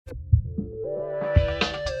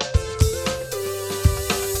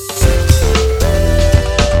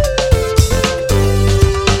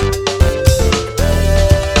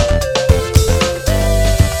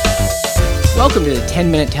Welcome to the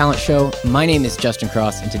 10-Minute Talent Show. My name is Justin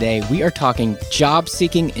Cross, and today we are talking job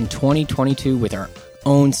seeking in 2022 with our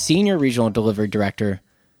own Senior Regional Delivery Director,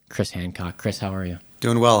 Kris Hancock. Kris, how are you?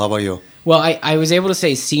 Doing well. How about you? Well, I was able to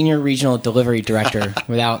say Senior Regional Delivery Director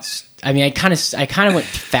without. I mean, I kind of went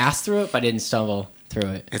fast through it, but I didn't stumble through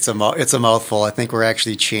it. It's a mouthful. I think we're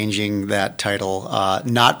actually changing that title,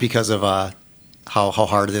 not because of how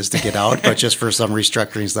hard it is to get out, but just for some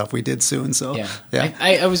restructuring stuff we did soon. So yeah.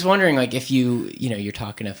 I was wondering, like, if you're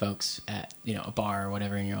talking to folks at a bar or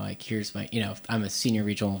whatever, and you're like, here's my I'm a Senior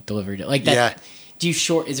Regional Delivery like that. Yeah.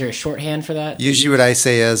 Is there a shorthand for that? Usually what I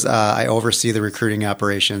say is I oversee the recruiting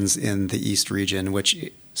operations in the East region,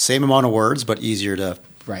 which same amount of words, but easier to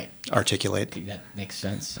articulate. That makes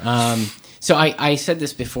sense. So I said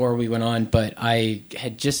this before we went on, but I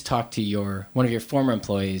had just talked to one of your former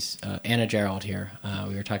employees, Anna Gerald here.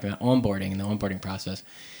 We were talking about onboarding and the onboarding process.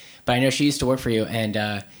 But I know she used to work for you,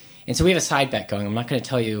 and so we have a side bet going. I'm not going to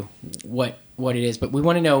tell you what it is, but we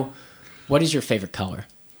want to know, what is your favorite color?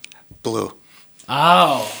 Blue.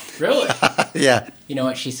 Oh, really? Yeah. You know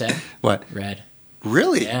what she said? What? Red.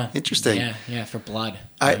 Really? Yeah. Interesting. Yeah, for blood.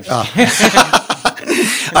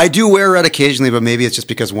 I do wear red occasionally, but maybe it's just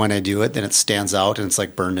because when I do it, then it stands out and it's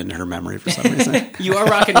like burned into her memory for some reason. You are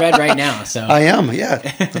rocking red right now, so I am. Yeah,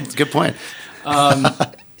 that's a good point.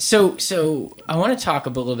 So I want to talk a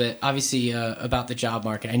little bit, obviously, about the job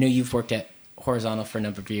market. I know you've worked at Horizontal for a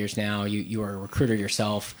number of years now. You are a recruiter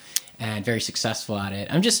yourself and very successful at it.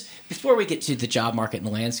 Before we get to the job market and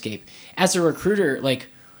the landscape, as a recruiter,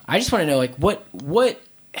 I just want to know, what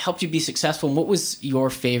helped you be successful, and what was your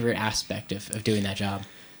favorite aspect of doing that job?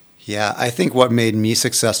 Yeah, I think what made me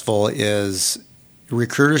successful is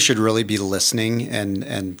recruiters should really be listening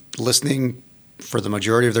and listening for the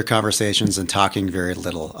majority of their conversations and talking very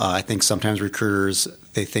little. I think sometimes recruiters,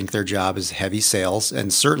 they think their job is heavy sales,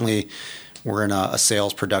 and certainly we're in a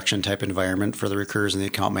sales production type environment for the recruiters and the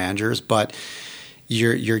account managers, but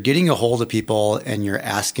you're getting a hold of people and you're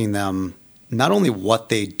asking them not only what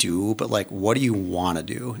they do, but what do you want to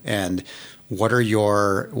do, and what are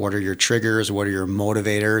your triggers, what are your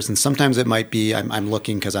motivators? And sometimes it might be I'm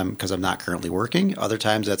looking because I'm not currently working. Other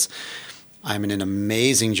times it's I'm in an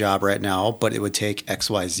amazing job right now, but it would take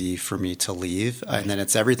XYZ for me to leave, and then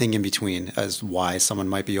it's everything in between as why someone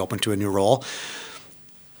might be open to a new role.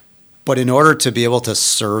 But in order to be able to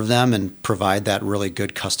serve them and provide that really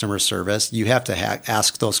good customer service, you have to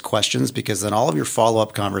ask those questions, because then all of your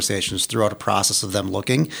follow-up conversations throughout a process of them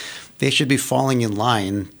looking, they should be falling in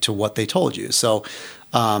line to what they told you. So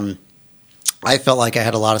I felt like I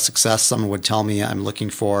had a lot of success. Someone would tell me I'm looking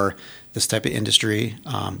for this type of industry,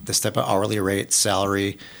 this type of hourly rate,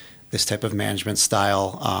 salary, this type of management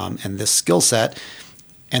style, and this skill set.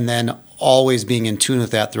 And then always being in tune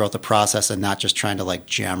with that throughout the process, and not just trying to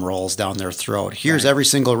jam roles down their throat. Here's every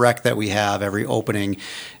single rec that we have, every opening.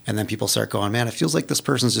 And then people start going, man, it feels like this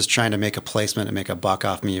person's just trying to make a placement and make a buck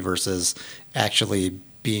off me versus actually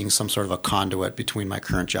being some sort of a conduit between my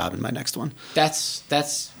current job and my next one. That's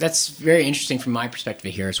very interesting from my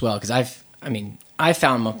perspective here as well, because I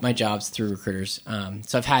found my jobs through recruiters.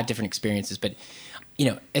 So I've had different experiences, but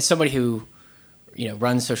as somebody who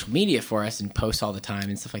runs social media for us and posts all the time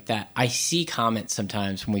and stuff like that, I see comments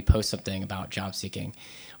sometimes when we post something about job seeking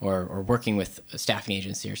or working with a staffing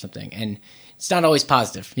agency or something, and it's not always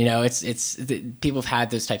positive. People have had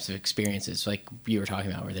those types of experiences, like you were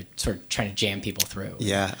talking about, where they're sort of trying to jam people through.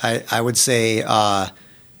 Yeah, I would say I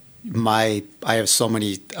have so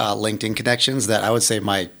many LinkedIn connections that I would say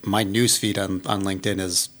my news feed on LinkedIn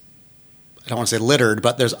is, I don't want to say littered,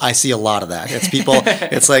 but I see a lot of that. It's people.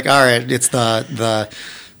 It's like, all right, it's the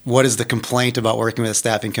what is the complaint about working with a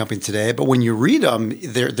staffing company today? But when you read them,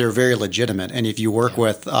 they're very legitimate. And if you work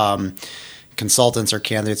with consultants or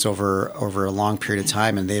candidates over a long period of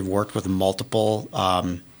time, and they've worked with multiple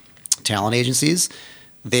talent agencies,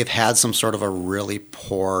 they've had some sort of a really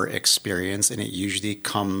poor experience, and it usually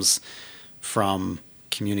comes from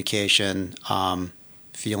communication.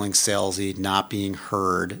 Feeling salesy, not being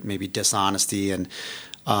heard, maybe dishonesty. And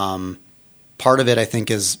part of it, I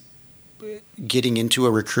think, is getting into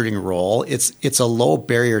a recruiting role. It's a low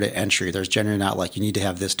barrier to entry. There's generally not you need to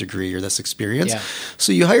have this degree or this experience. Yeah.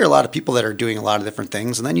 So you hire a lot of people that are doing a lot of different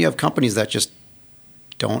things. And then you have companies that just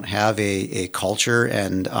don't have a culture,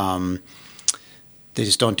 and they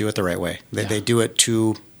just don't do it the right way. They do it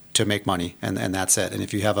to make money, and that's it. And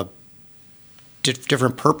if you have a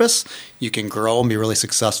different purpose, you can grow and be really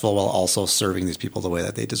successful while also serving these people the way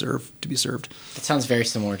that they deserve to be served. That sounds very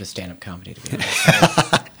similar to stand-up comedy, to be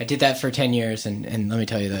honest. I did that for 10 years, and let me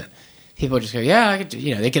tell you that people just go, yeah,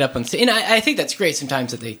 they get up on stage. And I think that's great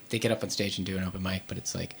sometimes that they get up on stage and do an open mic, but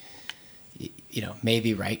it's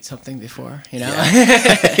maybe write something before,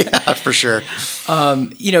 Yeah, for sure.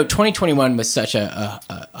 2021 was such a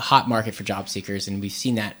hot market for job seekers, and we've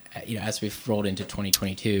seen that, as we've rolled into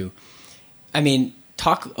 2022. I mean,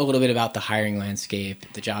 talk a little bit about the hiring landscape,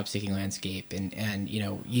 the job seeking landscape, and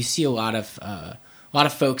you see a lot of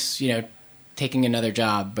folks, taking another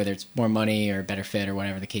job, whether it's more money or better fit or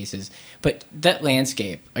whatever the case is. But that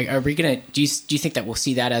landscape, are we gonna? Do you think that we'll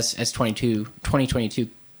see that as 2022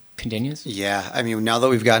 continues? Yeah, I mean, now that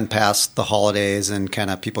we've gotten past the holidays and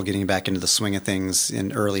kind of people getting back into the swing of things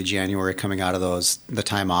in early January, coming out of the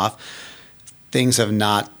time off, things have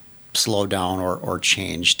not slowed down or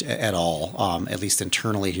changed at all, at least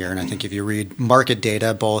internally here. And I think if you read market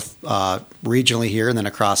data, both regionally here and then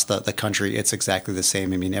across the country, it's exactly the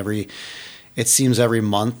same. I mean, it seems every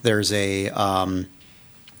month there's either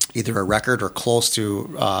a record or close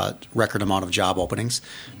to record amount of job openings.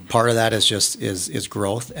 Part of that is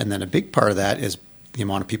growth, and then a big part of that is the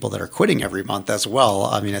amount of people that are quitting every month as well.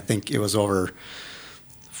 I mean, I think it was over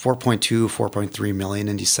 4.3 million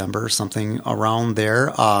in December, something around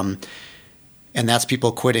there, and that's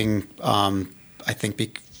people quitting. I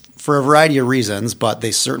think for a variety of reasons, but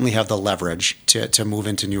they certainly have the leverage to move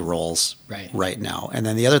into new roles right now. And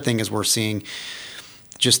then the other thing is we're seeing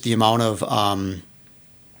just the amount of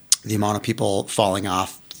people falling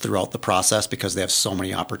off throughout the process because they have so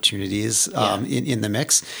many opportunities in the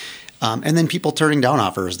mix. And then people turning down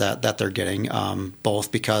offers that they're getting,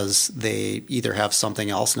 both because they either have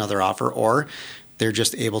something else, another offer, or they're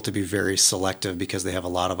just able to be very selective because they have a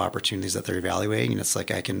lot of opportunities that they're evaluating. And it's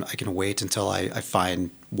like, I can wait until I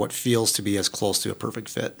find what feels to be as close to a perfect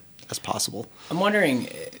fit as possible. I'm wondering,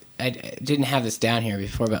 I didn't have this down here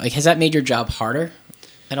before, but has that made your job harder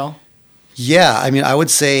at all? Yeah, I mean, I would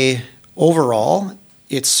say overall,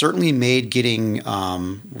 it's certainly made getting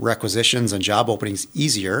requisitions and job openings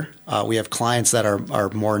easier. We have clients that are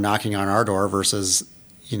more knocking on our door versus,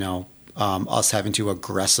 us having to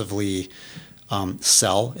aggressively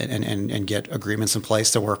sell and get agreements in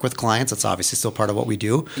place to work with clients. That's obviously still part of what we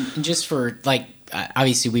do. And just for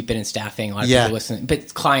obviously we've been in staffing, a lot of people listen,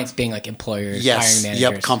 but clients being like employers, hiring managers.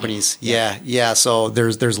 Yep, companies. Yeah. So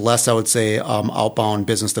there's less, I would say, outbound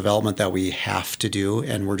business development that we have to do,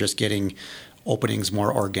 and we're just getting openings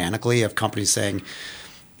more organically of companies saying,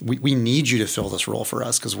 we need you to fill this role for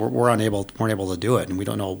us because we're unable to do it and we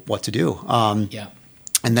don't know what to do.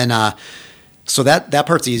 And then so that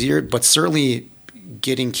part's easier, but certainly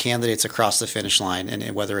getting candidates across the finish line,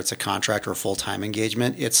 and whether it's a contract or a full-time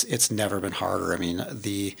engagement, it's never been harder. I mean,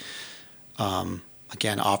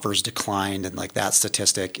 again, offers declined, and like that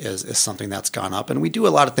statistic is something that's gone up, and we do a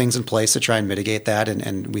lot of things in place to try and mitigate that,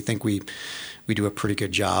 and we think we do a pretty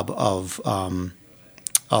good job of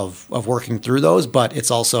working through those, but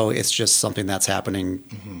it's just something that's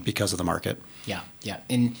happening because of the market. Yeah.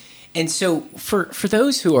 And so for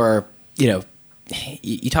those who are,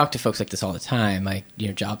 you talk to folks like this all the time, like,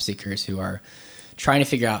 job seekers who are trying to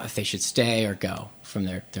figure out if they should stay or go from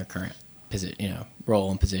their current role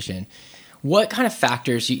and position. What kind of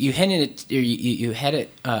factors you hinted at, you had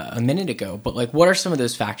it a minute ago, but like, what are some of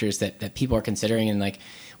those factors that people are considering, and like,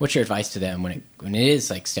 what's your advice to them when it is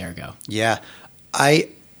like stay or go? Yeah, I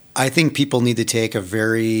think people need to take a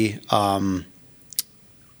very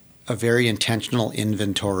intentional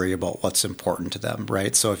inventory about what's important to them,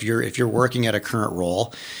 right? So if you're working at a current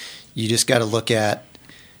role, you just got to look at,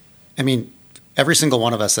 I mean, every single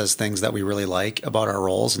one of us has things that we really like about our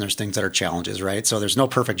roles, and there's things that are challenges, right? So there's no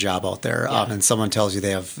perfect job out there. And someone tells you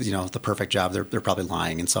they have, the perfect job, they're probably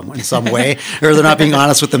lying in some way, or they're not being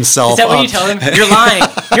honest with themselves. Is that what you tell them? You're lying.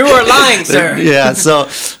 You are lying, sir. Yeah. So,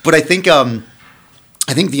 but I think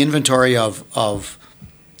the inventory of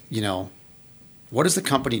what does the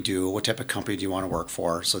company do? What type of company do you want to work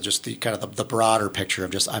for? So just the kind of the broader picture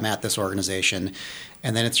of just, I'm at this organization,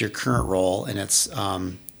 and then it's your current role, and it's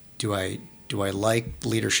do I like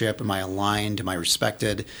leadership? Am I aligned? Am I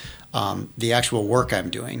respected? The actual work I'm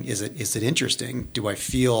doing, is it interesting? Do I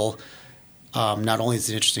feel not only is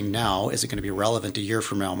it interesting now, is it going to be relevant a year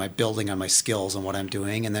from now? Am I building on my skills and what I'm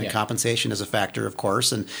doing? And then compensation is a factor, of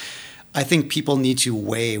course. And I think people need to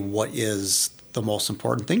weigh what is the most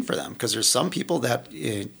important thing for them, because there's some people that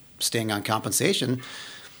staying on compensation,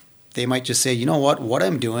 they might just say, what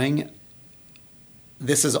I'm doing,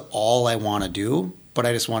 this is all I want to do, but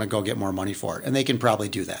I just want to go get more money for it. And they can probably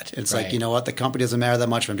do that. It's like, the company doesn't matter that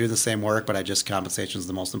much if I'm doing the same work, but compensation is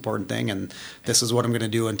the most important thing, and this is what I'm going to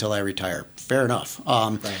do until I retire. Fair enough.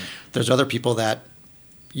 There's other people that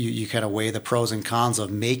you kind of weigh the pros and cons of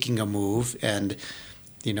making a move, and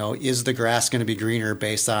is the grass going to be greener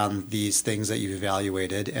based on these things that you've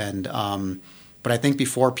evaluated? And But I think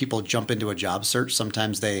before people jump into a job search,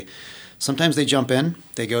 sometimes they jump in,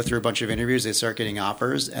 they go through a bunch of interviews, they start getting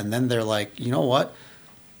offers, and then they're like, you know what?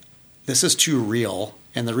 This is too real.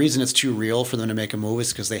 And the reason it's too real for them to make a move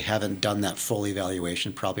is because they haven't done that full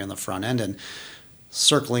evaluation probably on the front end. And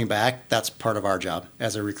circling back, that's part of our job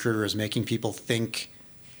as a recruiter, is making people think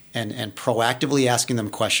and proactively asking them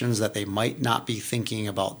questions that they might not be thinking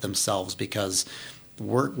about themselves, because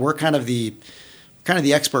we're kind of the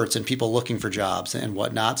experts in people looking for jobs and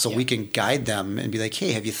whatnot. So we can guide them and be like,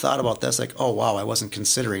 hey, have you thought about this? Like, oh, wow, I wasn't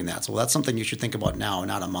considering that. So that's something you should think about now,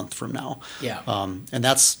 not a month from now. Yeah. And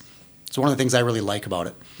it's one of the things I really like about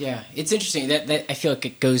it. Yeah. It's interesting that I feel like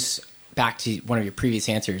it goes back to one of your previous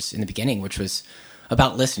answers in the beginning, which was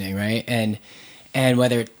about listening, right? And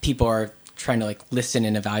whether people are trying to like listen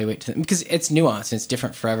and evaluate to them, because it's nuanced and it's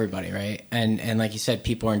different for everybody, right? And like you said,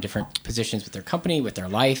 people are in different positions with their company, with their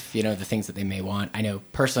life, the things that they may want. I know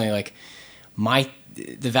personally, like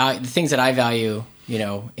the things that I value,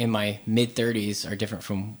 in my mid 30s are different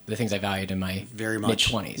from the things I valued in my mid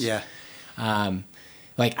 20s. Yeah.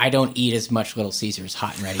 Like I don't eat as much Little Caesars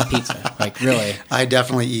hot and ready pizza. Like really, I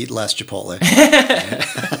definitely eat less Chipotle.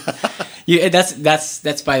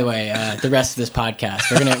 That's by the way the rest of this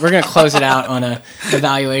podcast. We're gonna close it out on a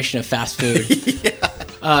evaluation of fast food.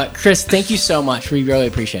 Yeah. Kris, thank you so much. We really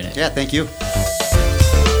appreciate it. Yeah, thank you.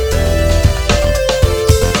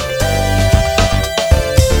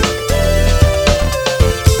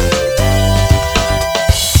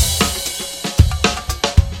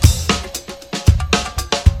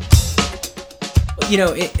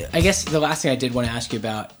 I guess the last thing I did want to ask you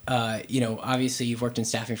about, obviously you've worked in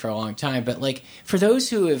staffing for a long time, but like for those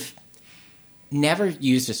who have never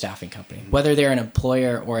used a staffing company, whether they're an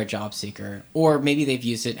employer or a job seeker, or maybe they've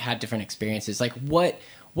used it, had different experiences, like what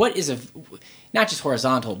is not just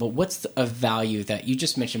horizontal, but what's a value that you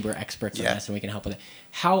just mentioned we're experts on this and we can help with it.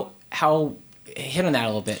 How hit on that a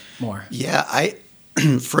little bit more. Yeah,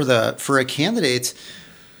 for a candidate,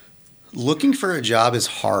 looking for a job is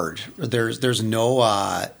hard. There's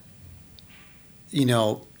no, you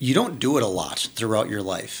don't do it a lot throughout your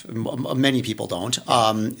life. Many people don't.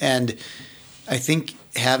 And I think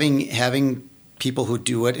having people who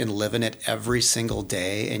do it and live in it every single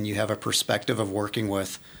day, and you have a perspective of working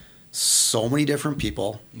with so many different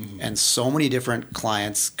people and so many different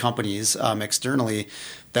clients, companies externally,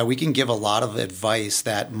 that we can give a lot of advice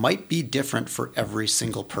that might be different for every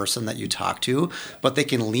single person that you talk to, but they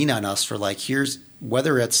can lean on us for like,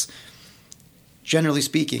 whether it's generally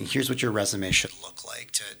speaking, here's what your resume should look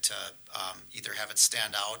like to either have it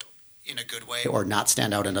stand out in a good way or not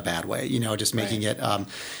stand out in a bad way, just making it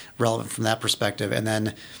relevant from that perspective. And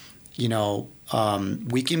then,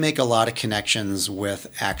 we can make a lot of connections with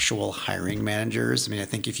actual hiring managers. I mean, I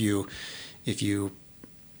think if you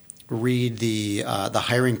read the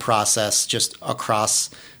hiring process just across,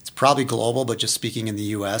 it's probably global, but just speaking in the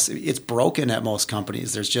U.S., it's broken at most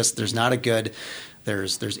companies. There's not a good,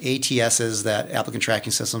 there's ATSs, that applicant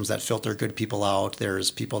tracking systems that filter good people out.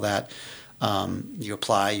 There's people that you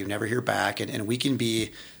apply, you never hear back, and we can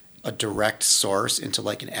be a direct source into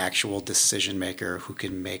like an actual decision maker who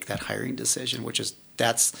can make that hiring decision, if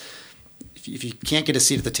you can't get a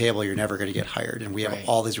seat at the table, you're never going to get hired. And we have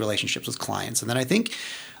all these relationships with clients. And then I think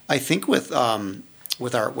with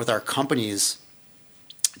our companies,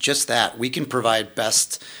 just that we can provide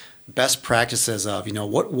best practices of,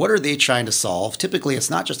 what are they trying to solve? Typically,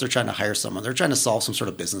 it's not just they're trying to hire someone. They're trying to solve some sort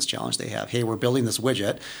of business challenge they have. Hey, we're building this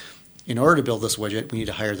widget. In order to build this widget, we need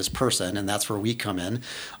to hire this person, and that's where we come in.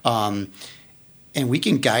 And we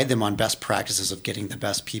can guide them on best practices of getting the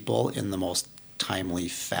best people in the most timely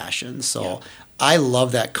fashion. So I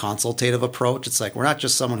love that consultative approach. It's like, we're not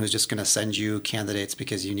just someone who's just going to send you candidates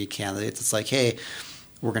because you need candidates. It's like, hey,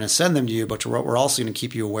 we're going to send them to you, but we're also going to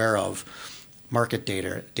keep you aware of market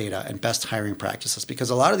data and best hiring practices, because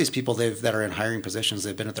a lot of these people that are in hiring positions,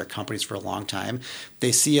 they've been at their companies for a long time.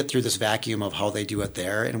 They see it through this vacuum of how they do it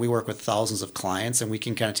there. And we work with thousands of clients, and we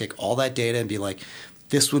can kind of take all that data and be like,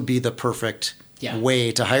 this would be the perfect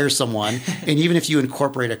way to hire someone. And even if you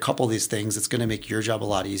incorporate a couple of these things, it's going to make your job a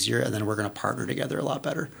lot easier. And then we're going to partner together a lot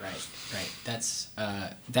better. Right.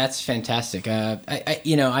 That's fantastic.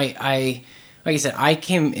 Like I said, I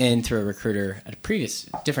came in through a recruiter at a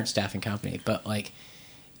different staffing company, but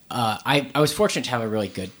I was fortunate to have a really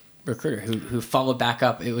good recruiter who followed back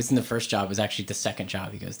up. It was in the first job, it was actually the second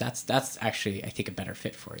job. He goes, that's actually, I think, a better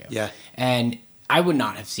fit for you. Yeah. And I would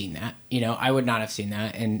not have seen that,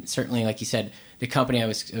 And certainly, like you said, the company I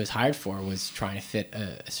was hired for was trying to fit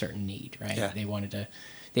a certain need, right? Yeah.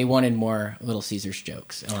 They wanted more Little Caesars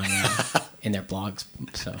jokes in their blogs.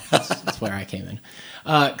 So that's where I came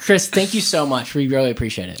in. Kris, thank you so much. We really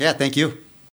appreciate it. Yeah, thank you.